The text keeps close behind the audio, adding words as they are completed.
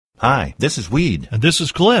Hi, this is Weed. And this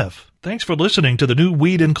is Cliff. Thanks for listening to the new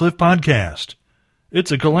Weed and Cliff podcast.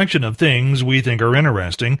 It's a collection of things we think are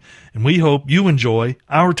interesting, and we hope you enjoy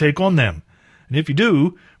our take on them. And if you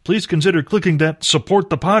do, please consider clicking that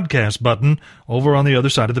Support the Podcast button over on the other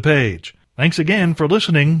side of the page. Thanks again for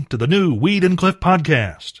listening to the new Weed and Cliff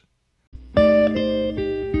podcast.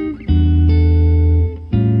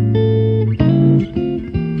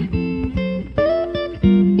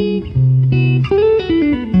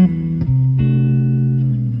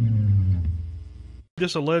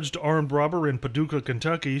 This alleged armed robber in Paducah,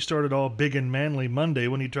 Kentucky started all big and manly Monday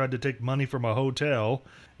when he tried to take money from a hotel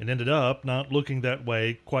and ended up not looking that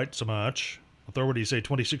way quite so much. Authorities say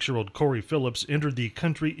 26-year-old Corey Phillips entered the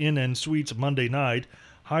Country Inn & Suites Monday night,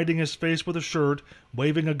 hiding his face with a shirt,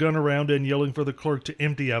 waving a gun around and yelling for the clerk to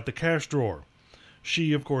empty out the cash drawer.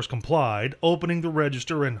 She, of course, complied, opening the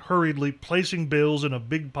register and hurriedly placing bills in a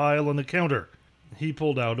big pile on the counter. He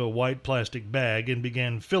pulled out a white plastic bag and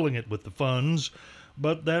began filling it with the funds,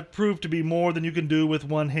 but that proved to be more than you can do with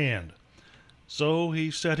one hand. So he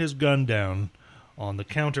set his gun down on the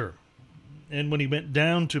counter. And when he went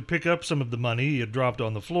down to pick up some of the money he had dropped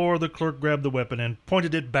on the floor, the clerk grabbed the weapon and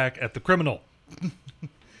pointed it back at the criminal.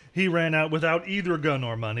 He ran out without either gun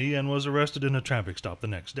or money and was arrested in a traffic stop the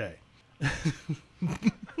next day.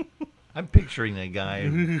 I'm picturing a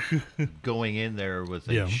guy going in there with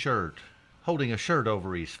a shirt, holding a shirt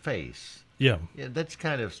over his face. Yeah, that's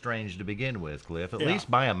kind of strange to begin with, Cliff. At least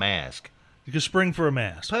buy a mask. You can spring for a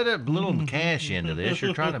mask. Put a little cash into this.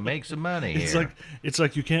 You're trying to make some money here. It's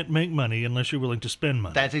like you can't make money unless you're willing to spend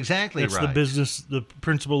money. That's exactly right. That's the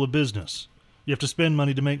principle of business. You have to spend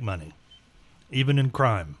money to make money, even in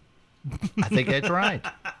crime. I think that's right.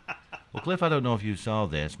 Well, Cliff, I don't know if you saw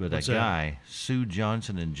this, but What's a guy sued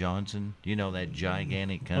Johnson & Johnson. You know, that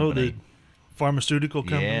gigantic company. Oh, the pharmaceutical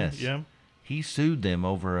company? Yes. Yeah. He sued them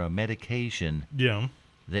over a medication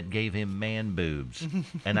that gave him man boobs.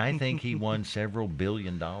 And I think he won several $1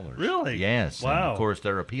 billion. Really? Yes. Wow. And of course,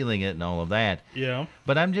 they're appealing it and all of that. Yeah.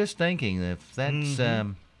 But I'm just thinking, if that's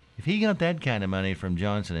if he got that kind of money from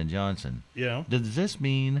Johnson & Johnson, does this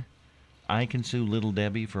mean I can sue Little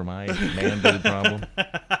Debbie for my man boob problem?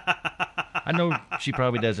 I know she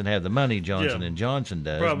probably doesn't have the money Johnson & Johnson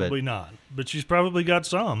does. Probably not. But she's probably got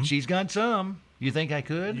some. She's got some. You think I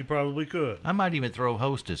could? You probably could. I might even throw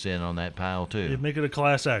Hostess in on that pile, too. You'd make it a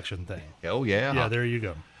class action thing. Oh, yeah. Yeah, there you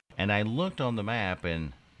go. And I looked on the map,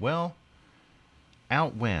 and, well,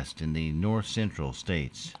 out west in the north central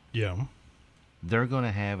states, they're going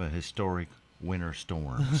to have a historic winter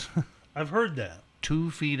storms. I've heard that. 2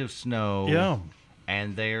 feet of snow.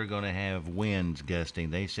 And they're going to have winds gusting.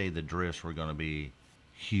 They say the drifts were going to be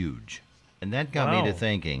huge. And that got me to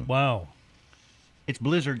thinking. Wow. It's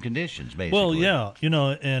blizzard conditions, basically. Well, yeah. You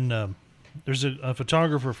know, and there's a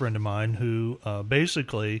photographer friend of mine who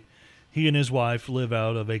basically, he and his wife live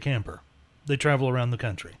out of a camper. They travel around the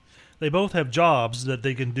country. They both have jobs that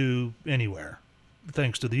they can do anywhere,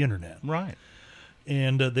 thanks to the internet. Right.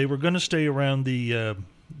 And they were going to stay around the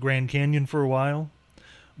Grand Canyon for a while,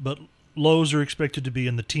 but lows are expected to be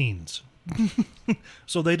in the teens.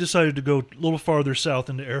 So they decided to go a little farther south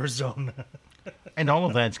into Arizona. And all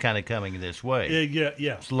of that's kind of coming this way.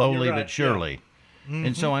 Yeah. Slowly but surely. Yeah.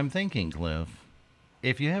 And so I'm thinking, Cliff,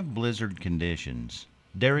 if you have blizzard conditions,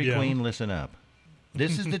 Dairy Queen, listen up.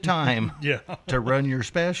 This is the time to run your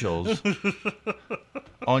specials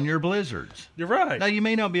on your blizzards. You're right. Now, you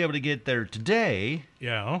may not be able to get there today.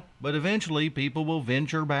 Yeah. But eventually people will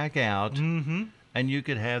venture back out, and you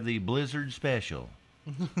could have the blizzard special.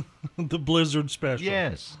 The blizzard special.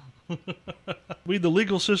 Yes. The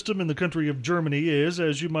legal system in the country of Germany is,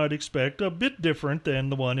 as you might expect, a bit different than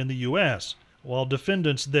the one in the U.S. While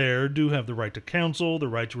defendants there do have the right to counsel, the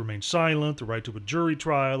right to remain silent, the right to a jury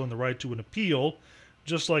trial, and the right to an appeal,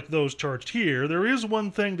 just like those charged here, there is one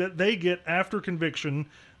thing that they get after conviction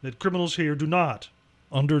that criminals here do not.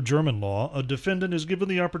 Under German law, a defendant is given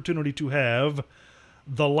the opportunity to have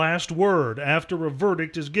the last word after a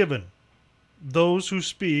verdict is given. Those who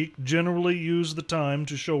speak generally use the time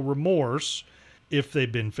to show remorse if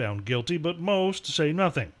they've been found guilty, but most say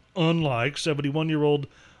nothing, unlike 71-year-old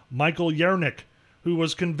Michael Yarnick, who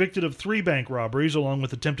was convicted of 3 bank robberies along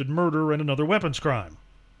with attempted murder and another weapons crime.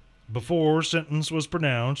 Before sentence was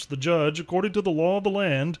pronounced, the judge, according to the law of the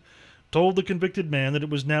land, told the convicted man that it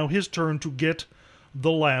was now his turn to get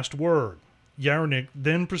the last word. Yarnick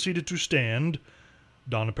then proceeded to stand,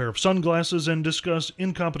 don a pair of sunglasses, and discuss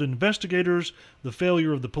incompetent investigators, the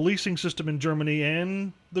failure of the policing system in Germany,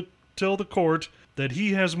 and tell the court that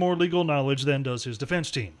he has more legal knowledge than does his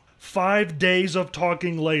defense team. 5 days of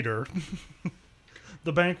talking later,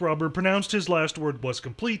 The bank robber pronounced his last word was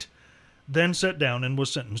complete, then sat down and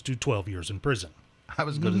was sentenced to 12 years in prison. I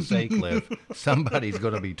was going to say, Cliff, somebody's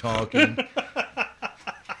going to be talking.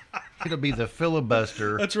 It'll be the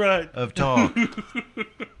filibuster. That's right. Of talk.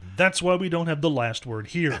 That's why we don't have the last word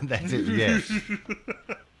here. That's it, yes.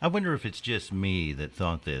 I wonder if it's just me that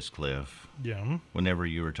thought this, Cliff. Yeah. Whenever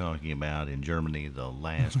you were talking about in Germany the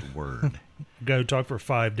last word. Guy who talked for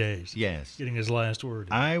 5 days. Yes. Getting his last word.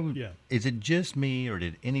 Is it just me or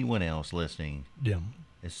did anyone else listening? Yeah.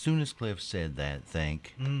 As soon as Cliff said that,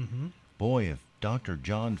 boy, if Dr.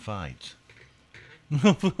 John Fights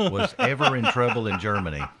was ever in trouble in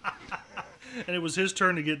Germany. And it was his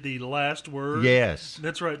turn to get the last word. Yes.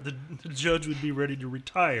 That's right. The judge would be ready to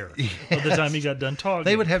retire by the time he got done talking.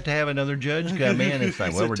 They would have to have another judge come in and say,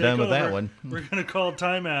 well, we're done with that one. We're going to call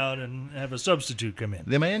timeout and have a substitute come in.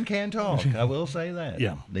 The man can talk. I will say that.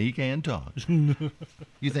 Yeah. He can talk.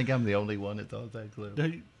 You think I'm the only one that thought that, Cliff?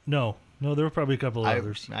 No, there were probably a couple of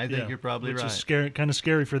others. I think you're probably right. Which is kind of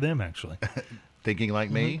scary for them, actually. Thinking like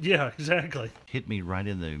me? Yeah, exactly. Hit me right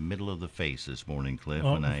in the middle of the face this morning, Cliff,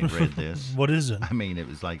 when I read this. What is it? I mean, it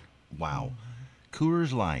was like, wow.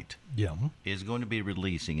 Coors Light Yeah. is going to be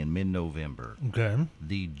releasing in mid-November Okay.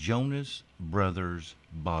 the Jonas Brothers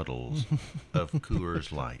bottles of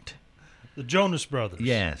Coors Light. The Jonas Brothers.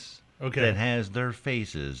 Yes. Okay. That has their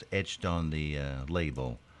faces etched on the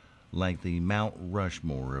label like the Mount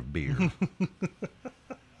Rushmore of beer.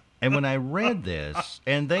 And when I read this,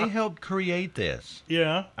 and they helped create this.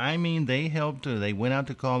 Yeah. I mean, they helped. They went out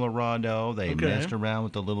to Colorado. They messed around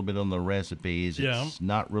with a little bit on the recipes. It's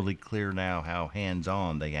not really clear now how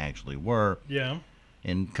hands-on they actually were. Yeah.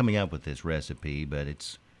 In coming up with this recipe, but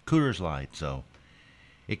it's Coors Light, so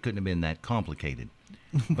it couldn't have been that complicated.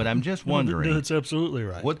 But I'm just wondering. That's absolutely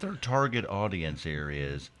right. What their target audience here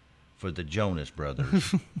is for the Jonas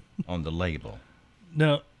Brothers on the label.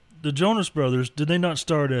 Now, the Jonas Brothers, did they not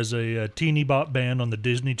start as a teeny bop band on the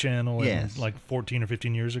Disney Channel like 14 or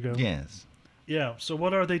 15 years ago? Yes. Yeah, so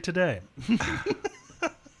what are they today?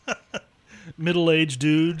 Middle-aged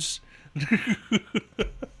dudes.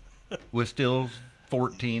 With still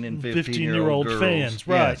 14 and 15-year-old girls. fans.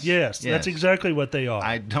 Right, yes. That's exactly what they are.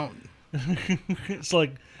 I don't... It's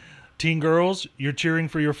like, teen girls, you're cheering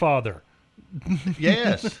for your father.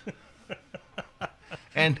 Yes.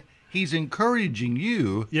 And he's encouraging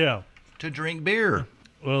you to drink beer.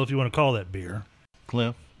 Well, if you want to call that beer.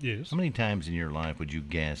 Cliff? Yes? How many times in your life would you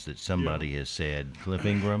guess that somebody has said, Cliff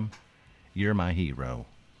Ingram, you're my hero?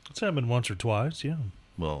 It's happened once or twice, yeah.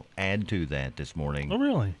 Well, add to that this morning. Oh,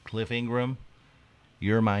 really? Cliff Ingram,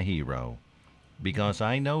 you're my hero. Because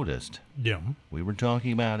I noticed, we were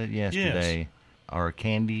talking about it yesterday, our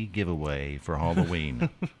candy giveaway for Halloween.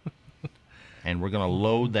 And we're going to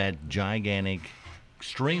load that gigantic,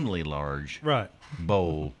 extremely large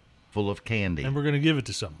bowl full of candy. And we're going to give it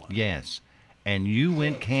to someone. Yes. And you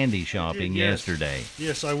went candy shopping yesterday.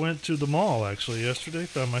 Yes, I went to the mall, actually, yesterday.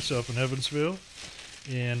 Found myself in Evansville.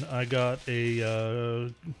 And I got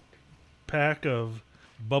a pack of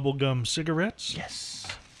bubblegum cigarettes. Yes.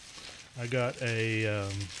 I got a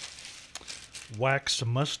wax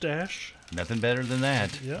mustache. Nothing better than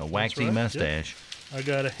that. Yeah, a waxy mustache. Yep. I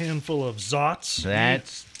got a handful of Zots.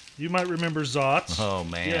 You might remember Zots. Oh,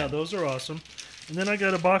 man. Yeah, those are awesome. And then I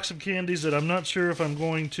got a box of candies that I'm not sure if I'm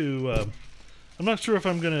going to...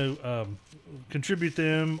 contribute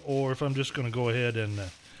them or if I'm just going to go ahead and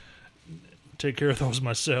take care of those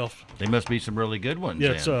myself. They must be some really good ones.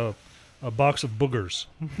 Yeah, it's a box of boogers.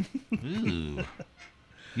 Ooh.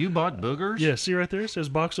 You bought boogers? Yeah, see right there? It says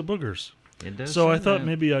box of boogers. It does. So I thought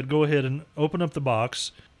maybe I'd go ahead and open up the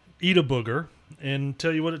box, eat a booger, and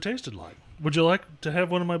tell you what it tasted like. Would you like to have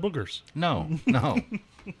one of my boogers? No.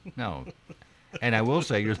 And I will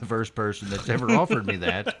say you're the first person that's ever offered me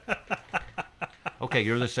that. Okay,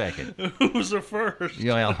 you're the second. Who was the first?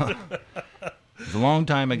 Yeah, it's a long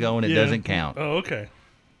time ago, and it doesn't count. Oh, okay.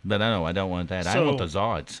 But I don't want that. I want the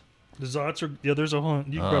Zots. The Zots are there's a whole.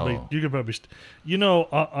 You could probably.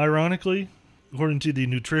 Ironically, according to the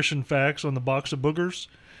nutrition facts on the box of boogers,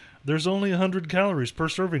 there's only 100 calories per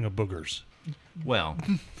serving of boogers. Well,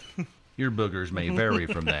 your boogers may vary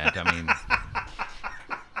from that. I mean,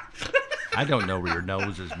 I don't know where your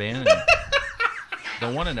nose has been.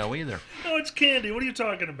 Don't want to know either. No, it's candy. What are you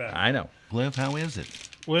talking about? I know. Cliff, how is it?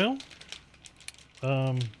 Well,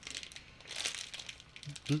 the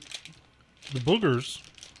boogers,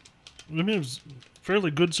 I mean, it was fairly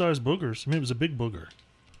good-sized boogers. I mean, it was a big booger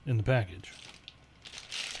in the package.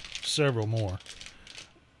 Several more.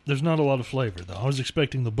 There's not a lot of flavor, though. I was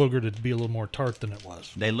expecting the booger to be a little more tart than it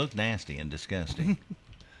was. They look nasty and disgusting.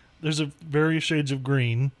 There's various shades of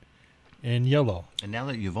green, and yellow. And now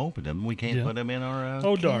that you've opened them, we can't put them in our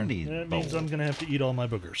oh, darn. candy That bowl. means I'm going to have to eat all my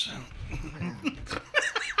boogers.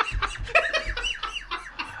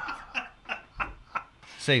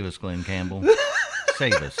 Save us, Glenn Campbell.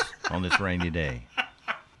 Save us on this rainy day.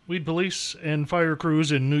 Weed police and fire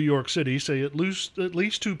crews in New York City say at least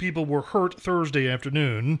 2 people were hurt Thursday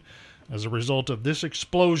afternoon as a result of this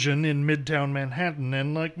explosion in Midtown Manhattan.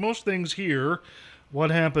 And like most things here,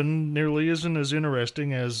 what happened nearly isn't as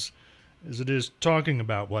interesting as it is talking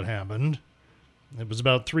about what happened. It was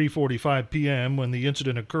about 3:45 p.m. when the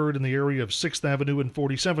incident occurred in the area of 6th Avenue and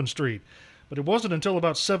 47th Street. But it wasn't until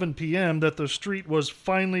about 7 p.m. that the street was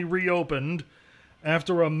finally reopened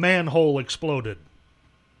after a manhole exploded.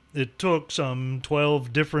 It took some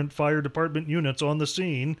 12 different fire department units on the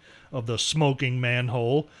scene of the smoking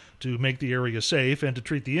manhole to make the area safe and to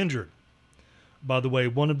treat the injured. By the way,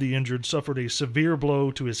 one of the injured suffered a severe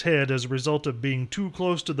blow to his head as a result of being too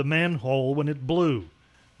close to the manhole when it blew.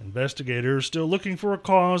 Investigators still looking for a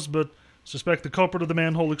cause, but suspect the culprit of the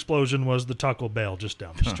manhole explosion was the Taco Bell just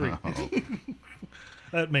down the street.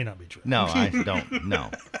 That may not be true. No, I don't.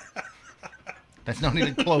 No. That's not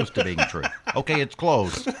even close to being true. Okay, it's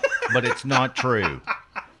close, but it's not true.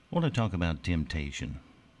 I want to talk about temptation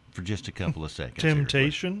for just a couple of seconds.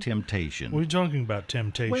 Temptation? Temptation. What are you talking about,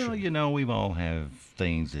 temptation? Well, we've all have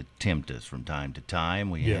things that tempt us from time to time.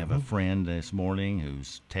 We have a friend this morning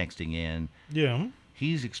who's texting in. Yeah.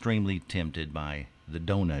 He's extremely tempted by the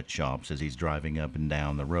donut shops as he's driving up and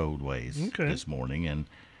down the roadways this morning. And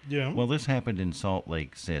well, this happened in Salt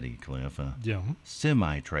Lake City, Cliff.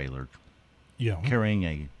 Semi-trailer carrying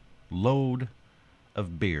a load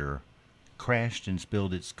of beer crashed and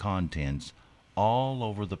spilled its contents all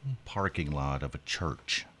over the parking lot of a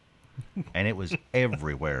church. And it was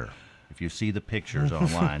everywhere. If you see the pictures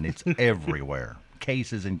online, it's everywhere.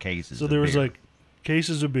 Cases and cases of beer. So there was like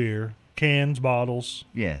cases of beer, cans, bottles.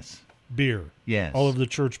 Yes. Beer. Yes. All over the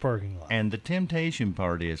church parking lot. And the temptation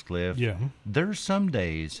part is, Cliff, there's some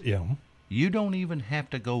days you don't even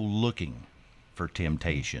have to go looking for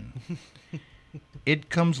temptation. It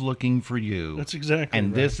comes looking for you. That's exactly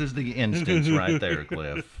And right. this is the instance right there,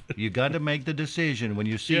 Cliff. You got to make the decision when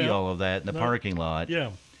you see all of that in the parking lot.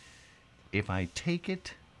 Yeah. If I take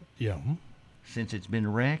it, Yeah. since it's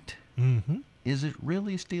been wrecked, is it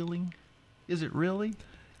really stealing? Is it really?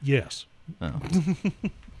 Yes. Oh.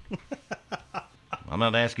 I'm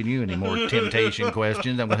not asking you any more temptation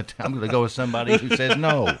questions. I'm going to go with somebody who says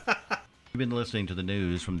no. We've been listening to the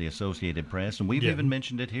news from the Associated Press, and we've even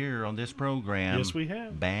mentioned it here on this program. Yes, we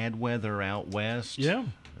have. Bad weather out west. Yeah.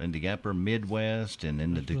 In the upper Midwest and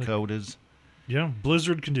in the Dakotas. Yeah.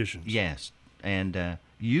 Blizzard conditions. Yes. And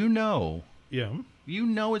you know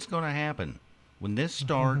it's going to happen. When this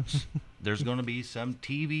starts, there's going to be some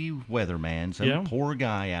TV weatherman, some poor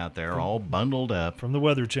guy out there all bundled up. From the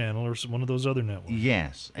Weather Channel or one of those other networks.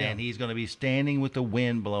 Yes, and he's going to be standing with the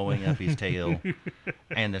wind blowing up his tail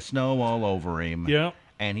and the snow all over him. Yeah.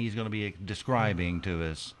 And he's going to be describing to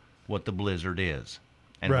us what the blizzard is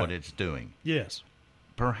and what it's doing. Yes.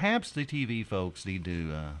 Perhaps the TV folks need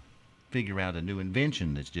to figure out a new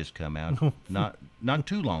invention that's just come out not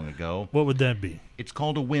too long ago. What would that be? It's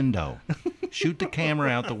called a window. Shoot the camera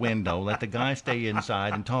out the window, let the guy stay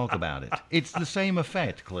inside and talk about it. It's the same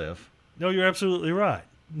effect, Cliff. No, you're absolutely right.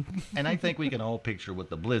 And I think we can all picture what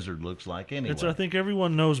the blizzard looks like anyway. I think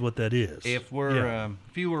everyone knows what that is. If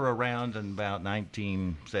you were around in about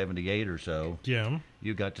 1978 or so,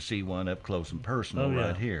 you got to see one up close and personal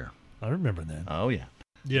right here. I remember that. Oh, yeah.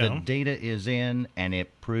 The data is in, and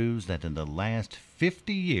it proves that in the last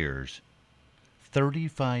 50 years,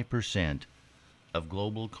 35% of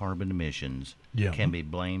global carbon emissions can be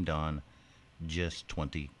blamed on just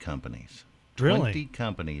 20 companies. Really? 20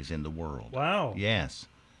 companies in the world. Wow. Yes.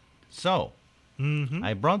 So,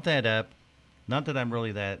 I brought that up. Not that I'm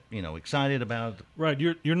really that, excited about. Right.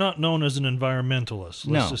 You're not known as an environmentalist. Let's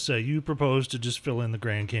No. just say you propose to just fill in the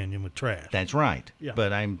Grand Canyon with trash. That's right. Yeah.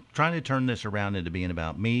 But I'm trying to turn this around into being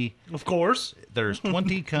about me. Of course. There's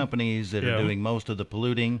 20 companies that are doing most of the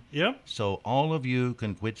polluting. Yep. So all of you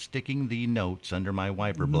can quit sticking the notes under my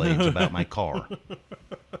wiper blades about my car.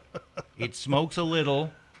 It smokes a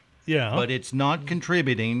little, but it's not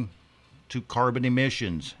contributing to carbon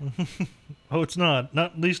emissions. Oh, it's not.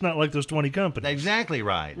 At least not like those 20 companies. Exactly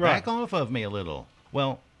right. Back off of me a little.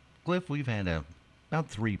 Well, Cliff, we've had about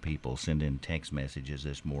 3 people send in text messages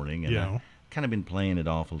this morning, and I've kind of been playing it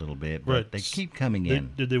off a little bit, but they keep coming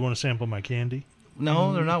in. Did they want to sample my candy?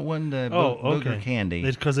 No, they're not wanting to booger candy.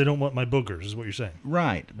 It's because they don't want my boogers, is what you're saying.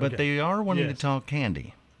 Right, but they are wanting to talk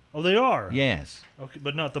candy. Oh, they are? Yes. Okay,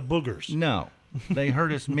 but not the boogers. No. they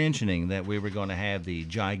heard us mentioning that we were going to have the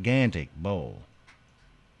gigantic bowl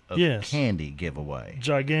of candy giveaway.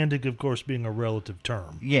 Gigantic, of course, being a relative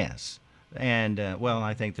term. Yes. And, well,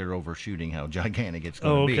 I think they're overshooting how gigantic it's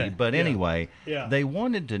going to be. But anyway, they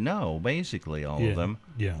wanted to know, basically, all of them,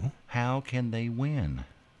 how can they win?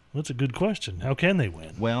 That's a good question. How can they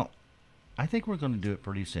win? Well, I think we're going to do it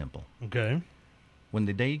pretty simple. Okay. When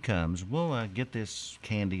the day comes, we'll get this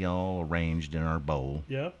candy all arranged in our bowl,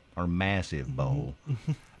 our massive bowl,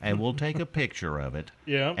 and we'll take a picture of it,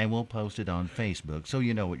 and we'll post it on Facebook so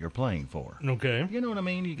you know what you're playing for. Okay. You know what I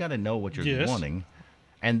mean? You got to know what you're wanting.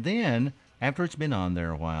 And then, after it's been on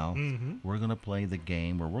there a while, we're going to play the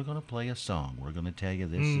game where we're going to play a song. We're going to tell you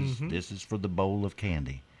this is for the bowl of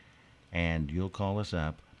candy. And you'll call us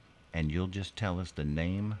up, and you'll just tell us the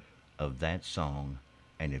name of that song.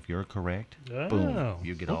 And if you're correct, boom,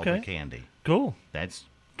 you get all the candy. Cool. That's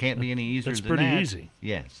can't be any easier than that. That's pretty easy.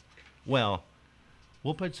 Yes. Well,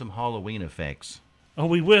 we'll put some Halloween effects. Oh,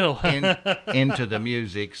 we will. into the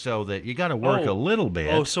music so that you got to work a little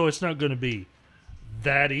bit. Oh, so it's not going to be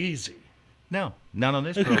that easy. No, not on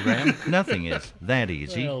this program. Nothing is that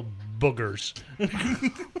easy. Well, boogers.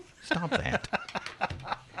 Stop that.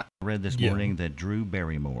 I read this morning that Drew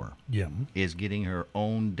Barrymore is getting her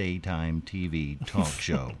own daytime TV talk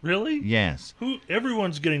show. Really? Yes.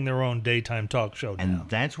 Everyone's getting their own daytime talk show now. And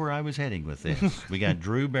that's where I was heading with this. We got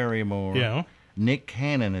Drew Barrymore. Yeah. Nick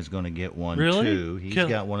Cannon is going to get one, too. He's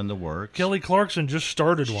got one in the works. Kelly Clarkson just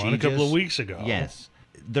started one a couple of weeks ago. Yes.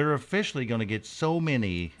 They're officially going to get so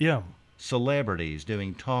many celebrities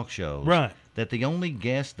doing talk shows that the only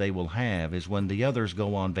guest they will have is when the others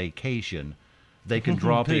go on vacation. They can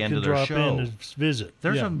drop into their show. In to visit.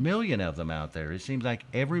 There's a million of them out there. It seems like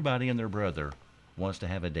everybody and their brother wants to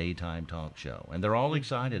have a daytime talk show. And they're all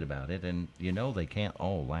excited about it. And, you know, they can't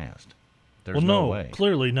all last. There's no way.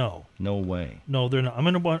 Clearly no. No way. No, they're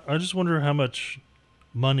not. I just wonder how much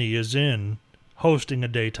money is in hosting a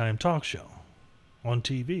daytime talk show on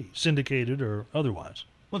TV, syndicated or otherwise.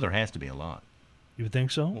 Well, there has to be a lot. You would think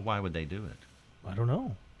so? Well, why would they do it? I don't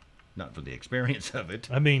know. Not for the experience of it.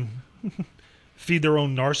 I mean, feed their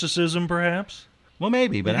own narcissism, perhaps? Well,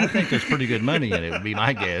 maybe, but I think there's pretty good money in it, would be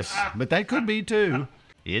my guess. But that could be, too.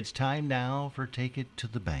 It's time now for Take It to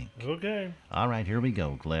the Bank. Okay. All right, here we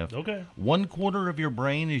go, Cliff. Okay. 1/4 of your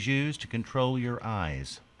brain is used to control your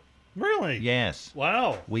eyes. Really? Yes.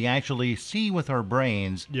 Wow. We actually see with our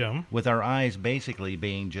brains, Yeah. with our eyes basically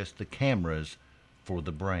being just the cameras for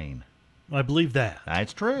the brain. I believe that.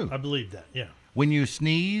 That's true. I believe that, yeah. When you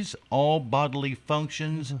sneeze, all bodily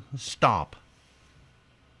functions stop.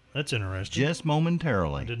 That's interesting. Just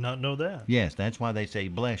momentarily. I did not know that. Yes, that's why they say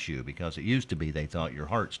bless you, because it used to be they thought your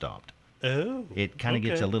heart stopped. Oh. It kind of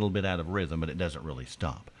gets a little bit out of rhythm, but it doesn't really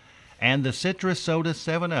stop. And the citrus soda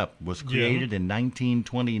 7-Up was created in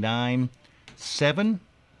 1929. 7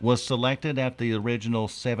 was selected at the original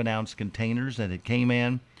 7-ounce containers that it came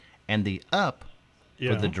in, and the Up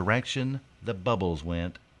for the direction the bubbles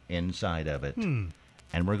went inside of it.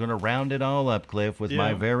 And we're going to round it all up, Cliff, with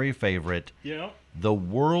my very favorite, the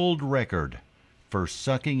world record for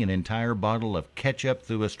sucking an entire bottle of ketchup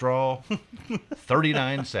through a straw,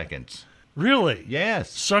 39 seconds. Really? Yes.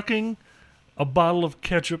 Sucking a bottle of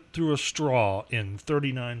ketchup through a straw in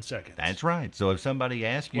 39 seconds. That's right. So if somebody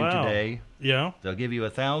asks you today, they'll give you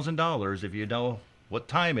 $1,000 if you know what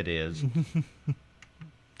time it is.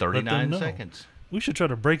 39 seconds. We should try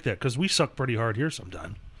to break that because we suck pretty hard here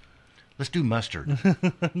sometime. Let's do mustard.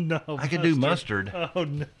 No, I could do mustard. Oh,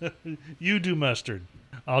 no. You do mustard.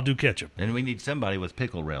 I'll do ketchup. And we need somebody with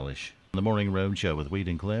pickle relish. The Morning Road Show with Weed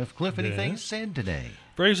and Cliff. Cliff, anything said today?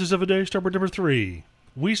 Phrases of the day start with number 3.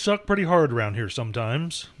 We suck pretty hard around here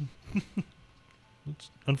sometimes.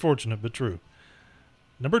 It's unfortunate, but true.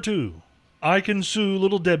 Number 2. I can sue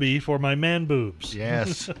Little Debbie for my man boobs.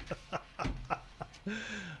 Yes.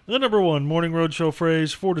 The number 1 Morning Road Show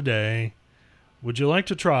phrase for today. Would you like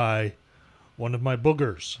to try one of my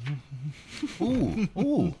boogers? Ooh,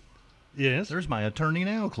 ooh. Yes. There's my attorney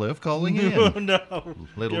now, Cliff, calling in. Oh, no.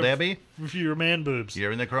 Little Debbie. For your man boobs.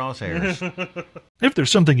 You're in the crosshairs. If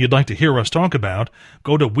there's something you'd like to hear us talk about,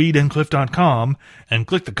 go to weedandcliff.com and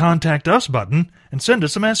click the Contact Us button and send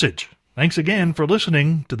us a message. Thanks again for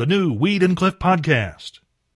listening to the new Weed and Cliff podcast.